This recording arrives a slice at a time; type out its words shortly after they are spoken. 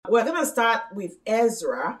We're going to start with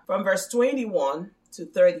Ezra from verse 21 to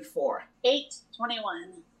 34.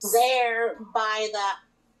 8:21. There by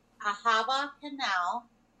the Ahava Canal,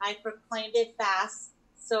 I proclaimed a fast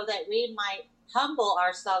so that we might humble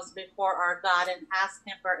ourselves before our God and ask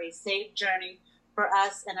him for a safe journey for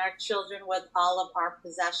us and our children with all of our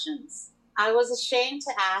possessions. I was ashamed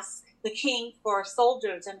to ask the king for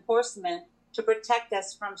soldiers and horsemen to protect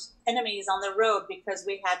us from enemies on the road, because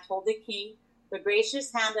we had told the king, the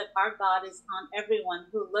gracious hand of our God is on everyone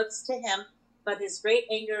who looks to him, but his great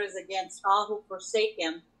anger is against all who forsake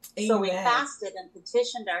him. Amen. So we fasted and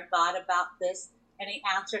petitioned our God about this, and he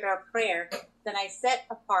answered our prayer. Then I set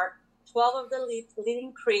apart 12 of the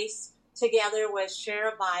leading priests, together with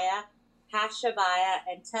Sherebiah, Hashabiah,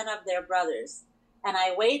 and 10 of their brothers. And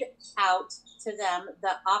I weighed out to them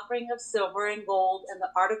the offering of silver and gold and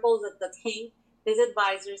the articles that the king, his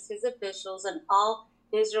advisors, his officials, and all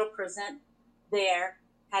Israel present there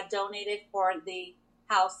had donated for the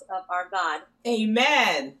house of our God.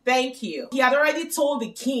 Amen. Thank you. He had already told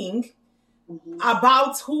the king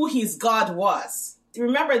about who his God was.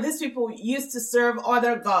 Remember, these people used to serve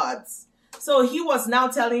other gods. So he was now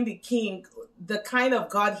telling the king the kind of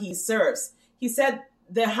God he serves. He said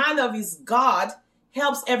the hand of his God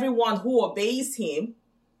helps everyone who obeys him,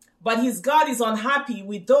 but his God is unhappy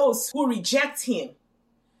with those who reject him.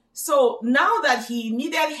 So now that he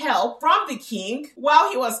needed help from the king,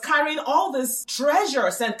 while he was carrying all these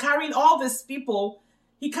treasures and carrying all these people,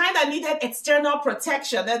 he kind of needed external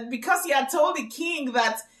protection. And because he had told the king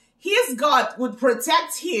that his God would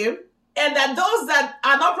protect him, and that those that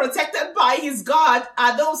are not protected by his God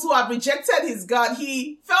are those who have rejected his God,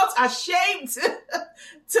 he felt ashamed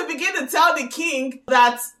to begin to tell the king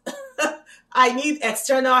that I need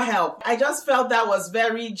external help. I just felt that was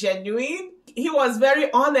very genuine. He was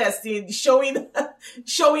very honest in showing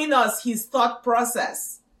us his thought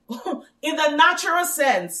process. In the natural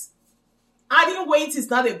sense, adding weight is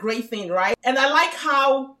not a great thing, right? And I like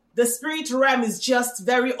how the spirit realm is just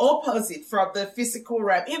very opposite from the physical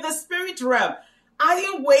realm. In the spirit realm,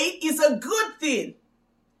 adding weight is a good thing.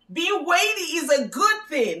 Being weighty is a good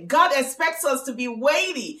thing. God expects us to be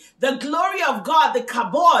weighty. The glory of God, the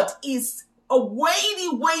kabod, is a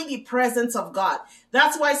weighty presence of God.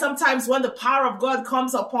 That's why sometimes when the power of God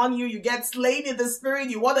comes upon you, you get slain in the spirit.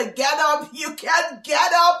 You want to get up. You can't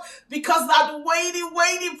get up because that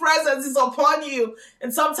weighty presence is upon you.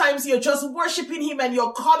 And sometimes you're just worshiping him and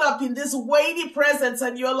you're caught up in this weighty presence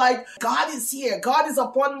and you're like, God is here. God is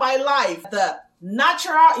upon my life. The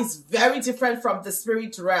natural is very different from the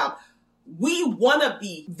spirit realm. We want to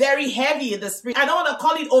be very heavy in the spirit. I don't want to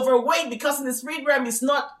call it overweight, because in the spirit realm it's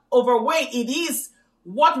not overweight. It is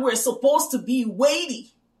what we're supposed to be,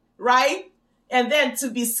 weighty, right? And then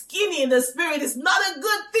to be skinny in the spirit is not a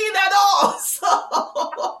good thing at all. So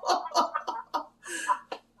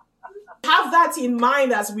have that in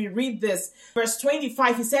mind as we read this. Verse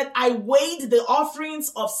 25, he said, I weighed the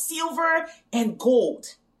offerings of silver and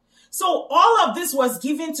gold. So all of this was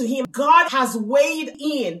given to him. God has weighed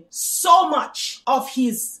in so much of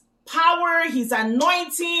his power, his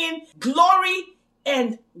anointing, glory,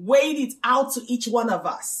 and weighed it out to each one of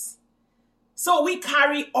us. So we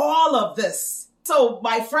carry all of this. So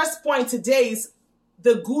my first point today is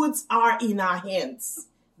the goods are in our hands.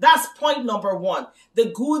 That's point number one.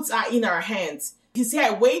 The goods are in our hands. You see,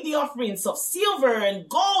 I weighed the offerings of silver and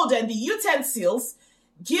gold and the utensils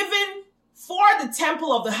given for the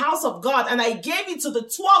temple of the house of God, and I gave it to the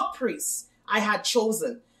 12 priests I had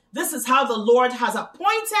chosen. This is how the Lord has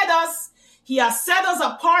appointed us. He has set us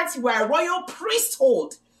apart. We're a royal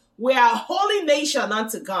priesthood. We are a holy nation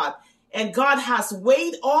unto God. And God has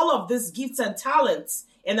weighed all of these gifts and talents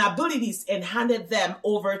and abilities and handed them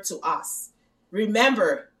over to us.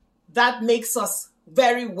 Remember, that makes us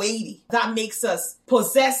very weighty. That makes us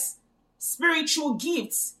possess spiritual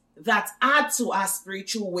gifts that add to our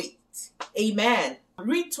spiritual weight. Amen.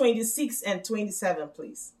 Read 26 and 27,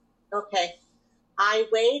 please. Okay. I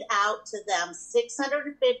weighed out to them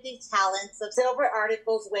 650 talents of silver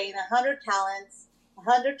articles weighing 100 talents,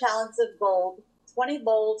 100 talents of gold, 20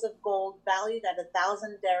 bowls of gold valued at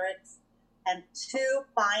 1,000 derricks, and 2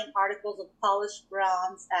 fine articles of polished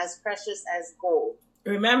bronze as precious as gold.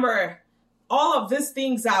 Remember, all of these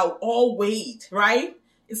things are all weighed, right?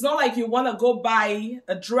 It's not like you want to go buy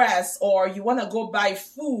a dress or you want to go buy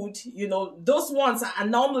food. You know, those ones are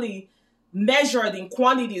normally measured in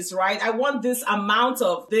quantities, right? I want this amount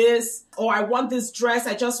of this, or I want this dress.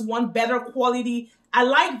 I just want better quality. I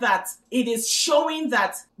like that it is showing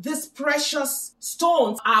that these precious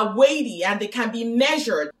stones are weighty and they can be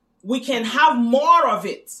measured. We can have more of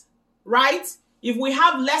it, right? If we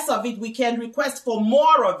have less of it, we can request for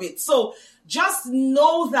more of it. So just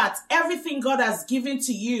know that everything God has given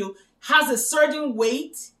to you has a certain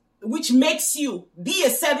weight, which makes you be a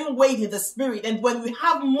certain weight in the spirit. And when we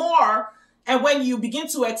have more, and when you begin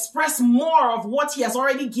to express more of what he has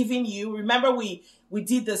already given you, remember we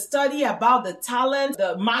did the study about the talent,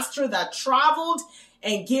 the master that traveled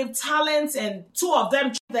and gave talents, and two of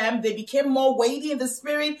them, they became more weighty in the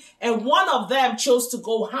spirit, and one of them chose to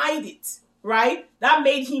go hide it, right? That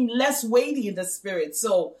made him less weighty in the spirit.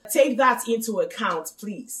 So take that into account,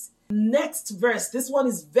 please. Next verse, this one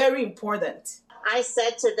is very important. I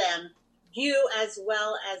said to them, you as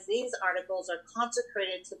well as these articles are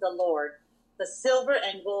consecrated to the Lord. The silver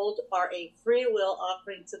and gold are a free will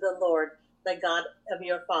offering to the Lord, the God of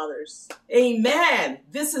your fathers. Amen.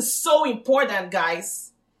 This is so important,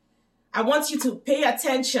 guys. I want you to pay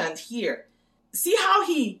attention here. See how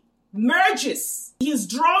he merges. He's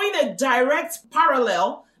drawing a direct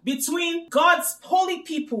parallel between God's holy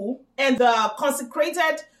people and the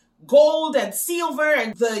consecrated gold and silver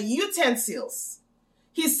and the utensils.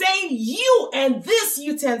 He's saying you and these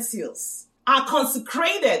utensils are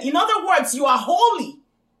consecrated. In other words, you are holy.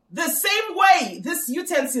 The same way these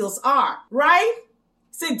utensils are, right?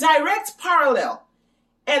 It's a direct parallel.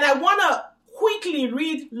 And I want to quickly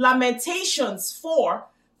read Lamentations 4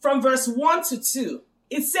 from verse 1 to 2.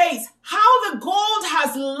 It says, how the gold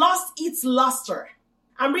has lost its luster.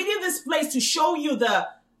 I'm reading this place to show you the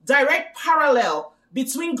direct parallel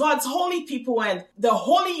between God's holy people and the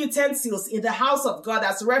holy utensils in the house of God,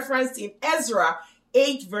 as referenced in Ezra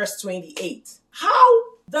 8 verse 28. How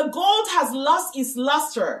the gold has lost its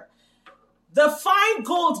luster. The fine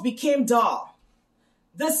gold became dull.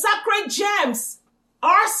 The sacred gems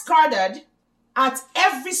are scattered at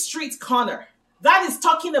every street corner. That is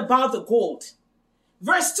talking about the gold.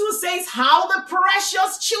 Verse 2 says, how the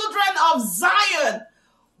precious children of Zion,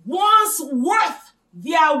 once worth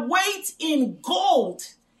their weight in gold,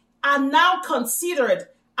 are now considered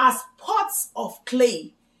as pots of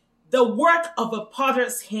clay, the work of a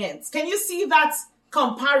potter's hands. Can you see that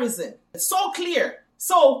comparison? It's so clear.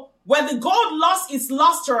 So when the gold lost its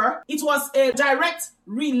luster, it was a direct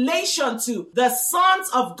relation to the sons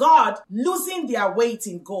of God losing their weight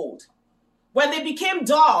in gold. When they became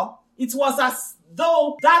dull, it was as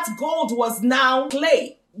though that gold was now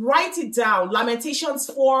clay. Write it down. Lamentations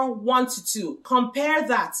 4, 1 to 2. Compare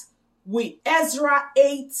that with Ezra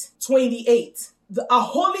 8, 28. A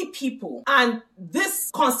holy people and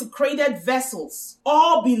these consecrated vessels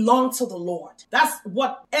all belong to the Lord. That's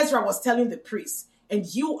what Ezra was telling the priests. And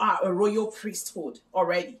you are a royal priesthood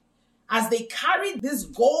already. As they carried this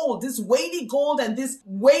gold, this weighty gold and these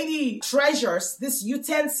weighty treasures, these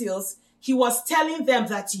utensils, he was telling them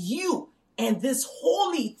that you and these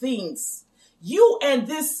holy things, you and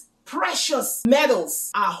these precious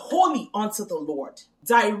metals are holy unto the Lord.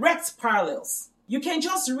 Direct parallels. You can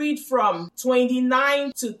just read from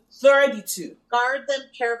 29 to 32. Guard them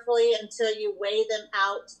carefully until you weigh them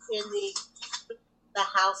out in the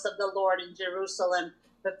house of the Lord in Jerusalem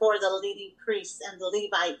before the leading priests and the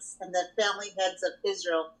Levites and the family heads of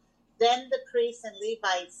Israel. Then the priests and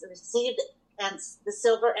Levites received the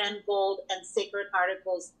silver and gold and sacred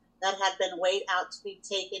articles that had been weighed out to be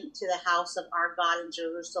taken to the house of our God in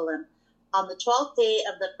Jerusalem. On the 12th day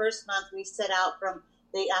of the first month, we set out from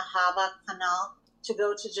the Ahava Canal to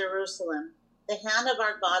go to Jerusalem. The hand of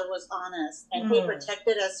our God was on us, and he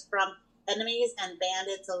protected us from enemies and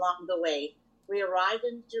bandits along the way. We arrived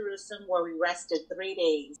in Jerusalem where we rested 3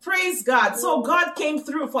 days. Praise God. So God came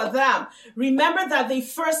through for them. Remember that they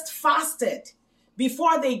first fasted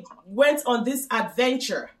before they went on this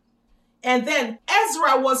adventure. And then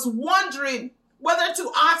Ezra was wondering whether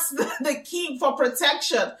to ask the king for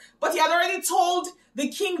protection. But he had already told the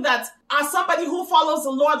king that as somebody who follows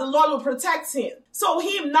the Lord will protect him. So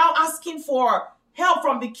him now asking for help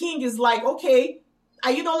from the king is like, okay,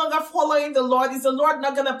 are you no longer following the Lord? Is the Lord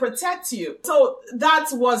not going to protect you? So that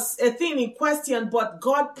was a thing in question, but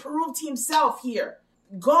God proved himself here.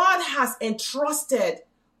 God has entrusted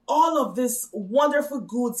all of these wonderful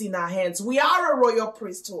goods in our hands. We are a royal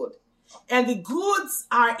priesthood. And the goods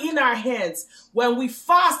are in our hands. When we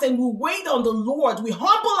fast and we wait on the Lord, we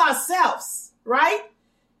humble ourselves, right?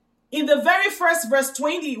 In the very first verse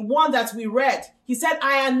 21 that we read, he said,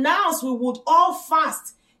 I announced we would all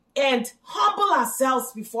fast and humble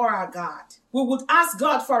ourselves before our God. We would ask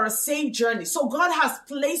God for a safe journey. So God has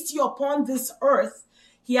placed you upon this earth.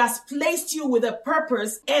 He has placed you with a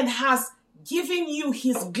purpose and has given you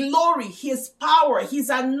his glory, his power, his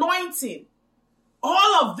anointing.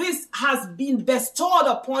 All of this has been bestowed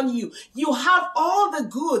upon you. You have all the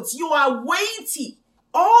goods. You are weighty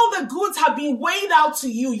All the goods have been weighed out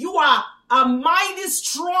to you. You are a mighty,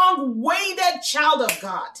 strong, weighted child of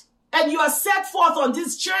God. And you are set forth on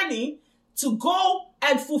this journey to go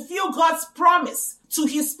and fulfill God's promise to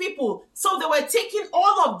his people. So they were taking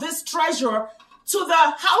all of this treasure to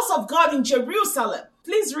the house of God in Jerusalem.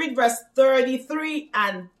 Please read verse 33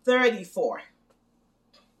 and 34.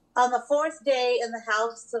 On the fourth day in the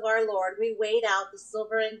house of our Lord, we weighed out the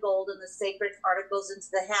silver and gold and the sacred articles into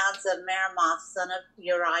the hands of Meremoth, son of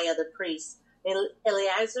Uriah the priest.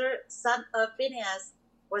 Eleazar, son of Phinehas,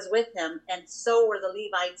 was with him, and so were the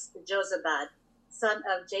Levites, Jozabad, son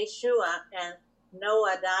of Jeshua, and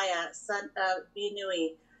Noadiah, son of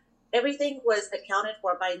Binui. Everything was accounted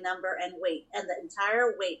for by number and weight, and the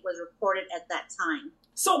entire weight was reported at that time.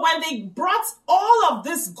 So when they brought all of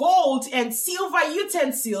this gold and silver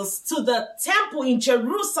utensils to the temple in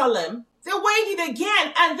Jerusalem, they weighed it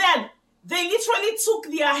again, and then they literally took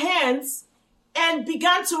their hands and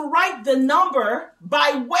began to write the number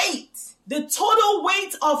by weight. The total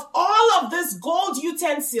weight of all of these gold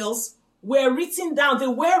utensils were written down. They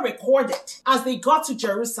were recorded as they got to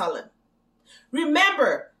Jerusalem.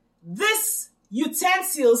 Remember, these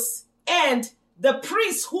utensils and the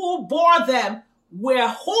priests who bore them were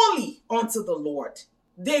holy unto the Lord.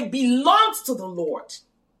 They belonged to the Lord.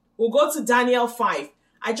 We'll go to Daniel 5.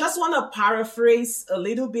 I just want to paraphrase a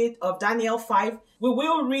little bit of Daniel 5. We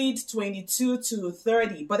will read 22 to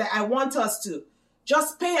 30, but I want us to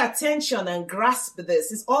just pay attention and grasp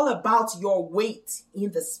this. It's all about your weight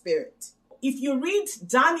in the spirit. If you read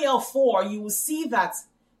Daniel 4, you will see that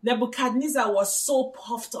Nebuchadnezzar was so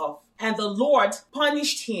puffed up, and the Lord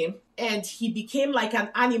punished him, and he became like an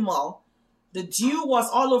animal. The dew was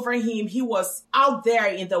all over him. He was out there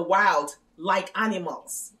in the wild like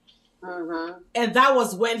animals. And that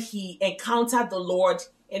was when he encountered the Lord,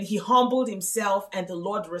 and he humbled himself, and the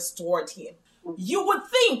Lord restored him. You would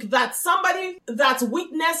think that somebody that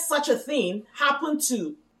witnessed such a thing happened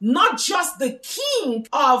to not just the king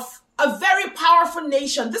of a very powerful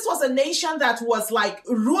nation. This was a nation that was like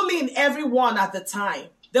ruling everyone at the time.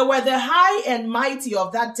 They were the high and mighty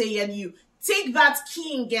of that day, and you take that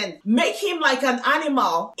king and make him like an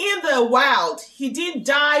animal in the wild. He didn't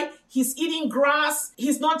die. He's eating grass.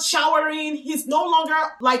 He's not showering. He's no longer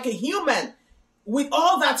like a human with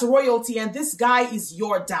all that royalty. And this guy is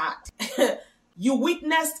your dad. You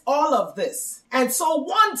witnessed all of this. And so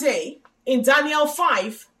one day in Daniel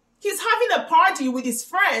 5, he's having a party with his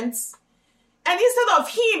friends. And instead of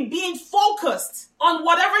him being focused on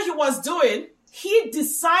whatever he was doing, he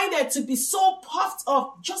decided to be so puffed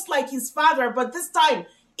up, just like his father, but this time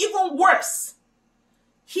even worse.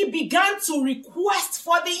 He began to request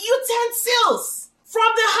for the utensils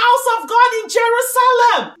from the house of God in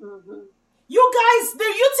Jerusalem. You guys, the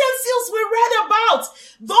utensils we read about,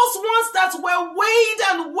 those ones that were weighed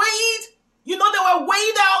and weighed, you know, they were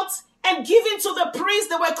weighed out and given to the priests.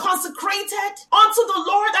 They were consecrated unto the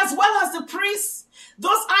Lord as well as the priests.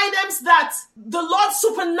 Those items that the Lord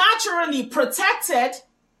supernaturally protected,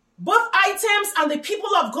 both items and the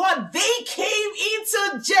people of God, they came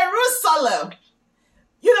into Jerusalem.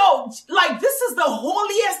 You know, like this is the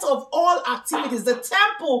holiest of all activities. The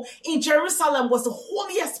temple in Jerusalem was the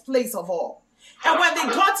holiest place of all. And when they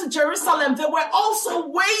got to Jerusalem, they were also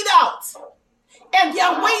weighed out. And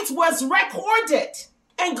their weight was recorded.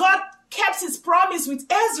 And God kept his promise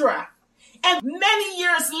with Ezra. And many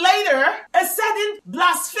years later, a certain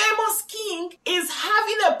blasphemous king is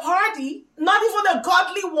having a party, not even a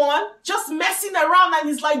godly one, just messing around, and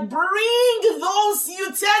he's like, bring those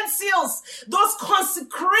utensils, those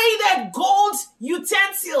consecrated gold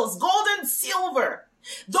utensils, gold and silver,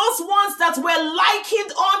 those ones that were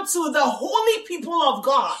likened unto the holy people of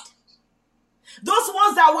God. Those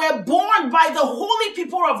ones that were born by the holy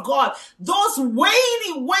people of God, those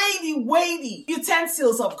weighty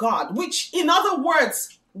utensils of God, which in other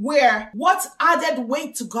words were what added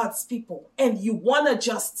weight to God's people. And you want to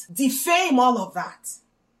just defame all of that.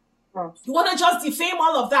 You want to just defame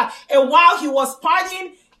all of that. And while he was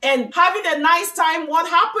partying and having a nice time, what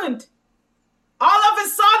happened? All of a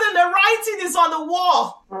sudden, the writing is on the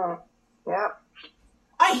wall. Yep.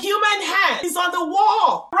 A human hand is on the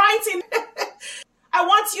wall writing. I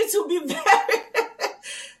want you to be very...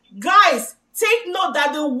 Guys, take note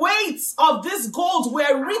that the weights of this gold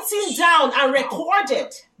were written down and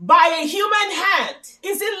recorded by a human hand.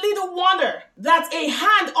 Is it little wonder that a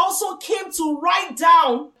hand also came to write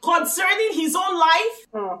down concerning his own life?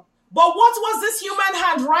 But what was this human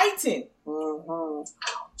hand writing?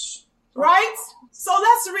 Right? So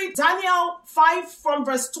let's read Daniel 5 from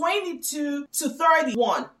verse 22 to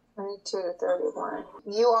 31. 22 to 31.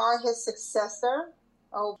 You are his successor,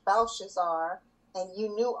 O Belshazzar, and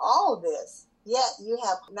you knew all this, yet you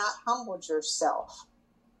have not humbled yourself.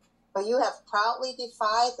 But you have proudly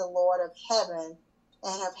defied the Lord of heaven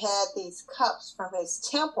and have had these cups from his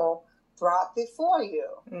temple brought before you.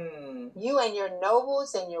 You and your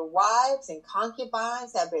nobles and your wives and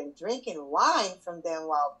concubines have been drinking wine from them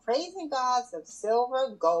while praising gods of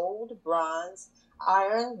silver, gold, bronze,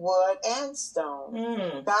 iron, wood, and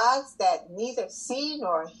stone. Gods that neither see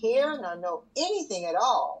nor hear nor know anything at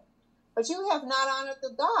all. But you have not honored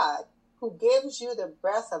the God who gives you the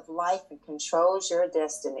breath of life and controls your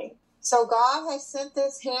destiny. So God has sent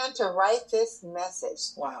this hand to write this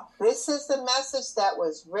message. Wow. This is the message that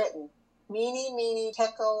was written. Mene, mene,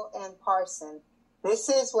 tekel, and parsin. This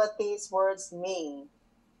is what these words mean.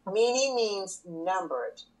 Mene means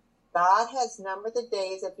numbered. God has numbered the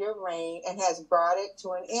days of your reign and has brought it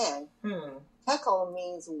to an end. Tekel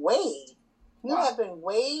means weighed. You have been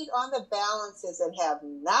weighed on the balances and have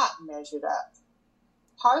not measured up.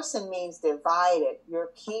 Parsin means divided.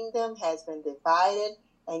 Your kingdom has been divided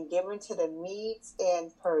and given to the Medes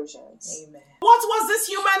and Persians. Amen. What was this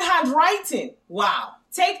human handwriting? Wow.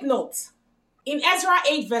 Take note. In Ezra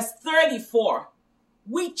 8 verse 34,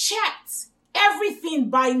 we checked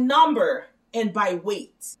everything by number and by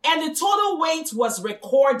weight. And the total weight was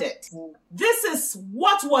recorded. This is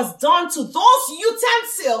what was done to those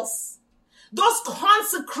utensils, those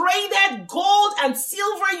consecrated gold and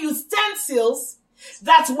silver utensils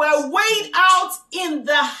that were weighed out in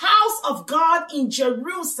the house of God in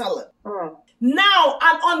Jerusalem. Now,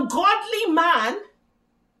 an ungodly man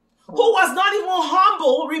who was not even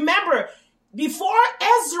humble, remember, before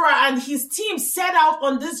Ezra and his team set out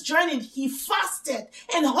on this journey, he fasted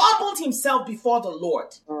and humbled himself before the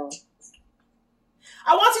Lord.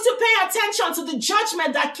 I want you to pay attention to the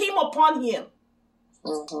judgment that came upon him.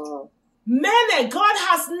 Mene, God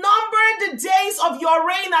has numbered the days of your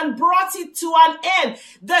reign and brought it to an end.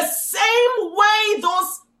 The same way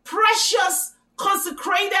those precious,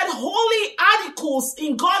 consecrated, holy articles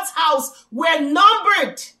in God's house were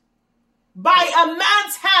numbered by a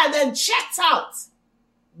man's hand and checked out.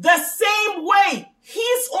 The same way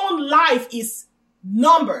his own life is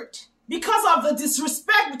numbered. Because of the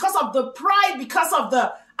disrespect, because of the pride, because of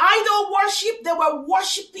the idol worship, they were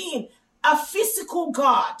worshiping a physical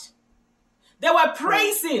God. They were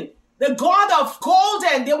praising the God of gold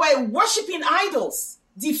and they were worshiping idols,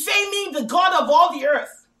 defaming the God of all the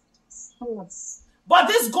earth. But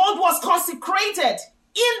this gold was consecrated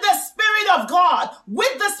in the Spirit of God.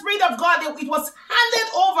 With the Spirit of God, it was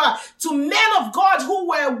handed over to men of God who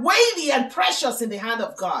were weighty and precious in the hand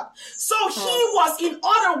of God. So he was, in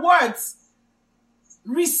other words,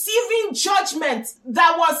 receiving judgment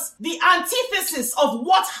that was the antithesis of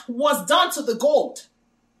what was done to the gold.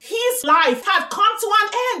 His life had come to an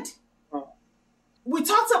end. We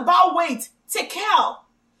talked about weight. Tekel.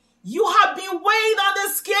 You have been weighed on the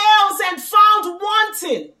scales and found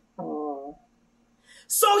wanting.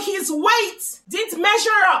 So his weight didn't measure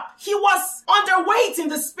up. He was underweight in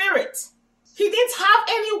the spirit. He didn't have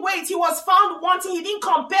any weight. He was found wanting. He didn't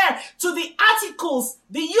compare to the articles,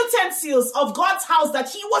 the utensils of God's house that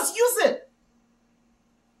he was using.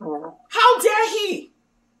 How dare he?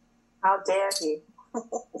 How dare he?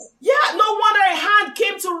 Yeah, no wonder a hand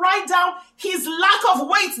came to write down his lack of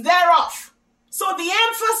weight thereof. So the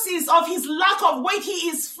emphasis of his lack of weight, he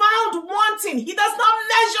is found wanting. He does not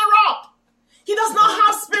measure up. He does not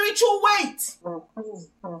have spiritual weight.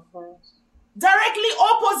 Directly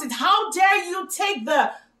opposite, how dare you take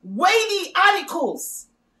the weighty articles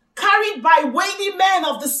carried by weighty men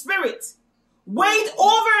of the spirit, weighed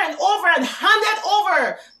over and over and handed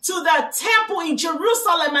over to the temple in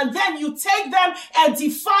Jerusalem, and then you take them and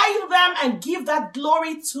defile them and give that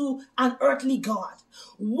glory to an earthly God.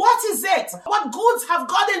 What is it? What goods have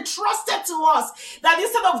God entrusted to us that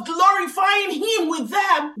instead of glorifying him with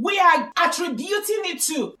them, we are attributing it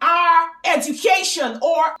to our education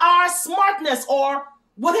or our smartness or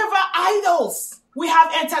whatever idols we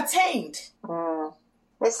have entertained?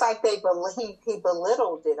 It's like he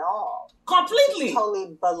belittled it all. Completely. He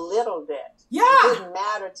totally belittled it. Yeah. It didn't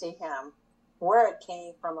matter to him where it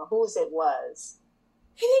came from or whose it was.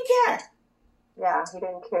 He didn't care. Yeah, he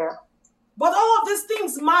didn't care. But all of these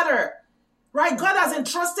things matter, right? God has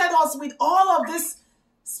entrusted us with all of this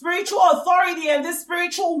spiritual authority and this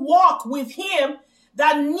spiritual walk with him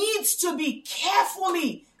that needs to be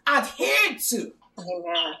carefully adhered to.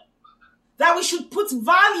 Amen. That we should put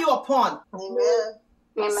value upon. Amen.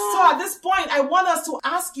 Amen. So at this point, I want us to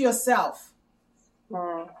ask yourself,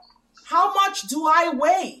 how much do I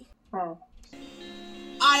weigh?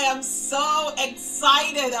 I am so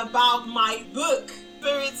excited about my book,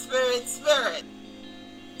 Spirit, Spirit, Spirit.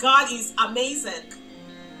 God is amazing.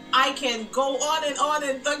 I can go on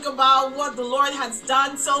and think about what the Lord has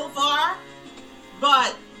done so far.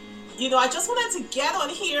 But, I just wanted to get on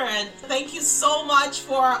here and thank you so much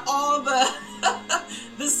for all the,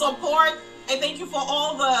 the support. And thank you for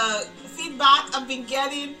all the feedback I've been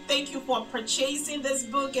getting. Thank you for purchasing this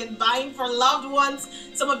book and buying for loved ones.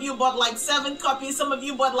 Some of you bought like 7 copies. Some of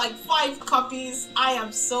you bought like 5 copies. I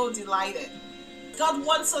am so delighted. God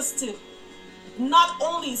wants us to not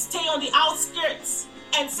only stay on the outskirts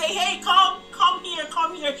and say, hey, come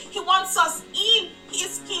here. He wants us in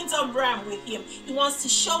his kingdom realm with him. He wants to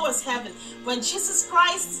show us heaven. When Jesus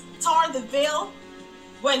Christ tore the veil,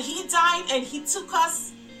 when he died and he took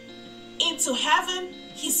us into heaven,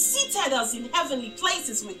 he seated us in heavenly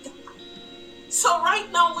places with God. So right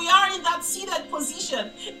now we are in that seated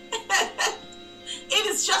position. It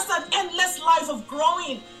is just an endless life of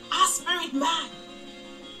growing our spirit man.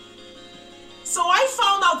 So I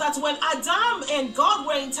found out that when Adam and God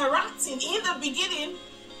were interacting in the beginning,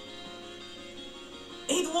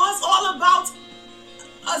 it was all about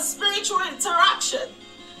a spiritual interaction.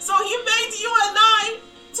 So he made you and I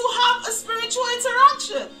to have a spiritual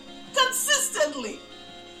interaction consistently.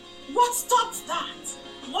 What stopped that?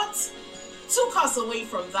 What took us away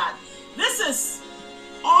from that? This is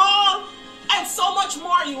all and so much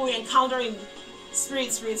more you will encounter in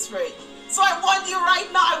spirit. So I want you right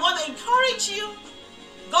now, I want to encourage you.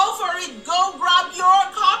 Go for it. Go grab your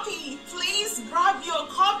copy. Please grab your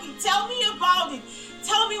copy. Tell me about it.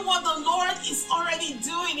 Tell me what the Lord is already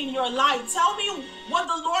doing in your life. Tell me what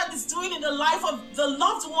the Lord is doing in the life of the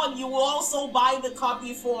loved one you will also buy the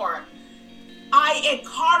copy for. I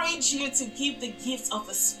encourage you to give the gift of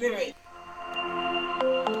the Spirit.